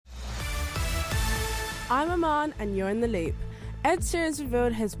I'm Iman and you're in the loop. Ed Sheeran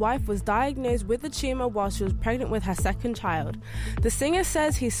revealed his wife was diagnosed with the tumour while she was pregnant with her second child. The singer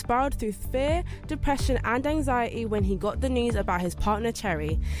says he spiraled through fear, depression and anxiety when he got the news about his partner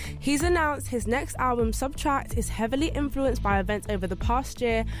Cherry. He's announced his next album, Subtract, is heavily influenced by events over the past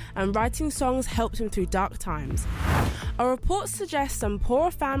year, and writing songs helped him through dark times. A report suggests some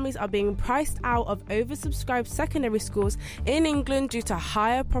poorer families are being priced out of oversubscribed secondary schools in England due to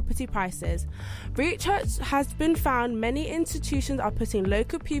higher property prices. Research has been found many institutions are putting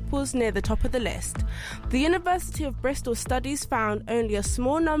local pupils near the top of the list. The University of Bristol studies found only a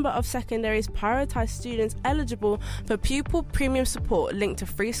small number of secondaries prioritise students eligible for pupil premium support linked to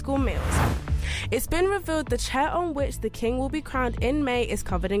free school meals. It's been revealed the chair on which the king will be crowned in May is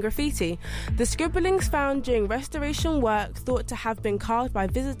covered in graffiti. The scribblings found during restoration work thought to have been carved by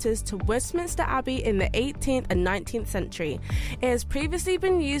visitors to Westminster Abbey in the 18th and 19th century. It has previously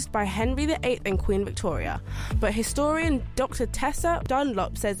been used by Henry VIII and Queen Victoria, but historian Dr. Tessa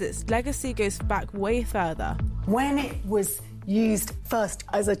Dunlop says its legacy goes back way further. When it was used first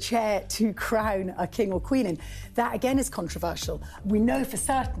as a chair to crown a king or queen in, that again is controversial. We know for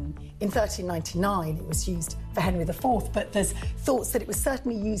certain in 1399 it was used for Henry IV, but there's thoughts that it was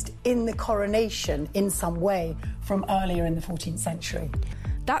certainly used in the coronation in some way from earlier in the 14th century.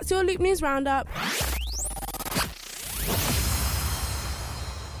 That's your Loop News Roundup.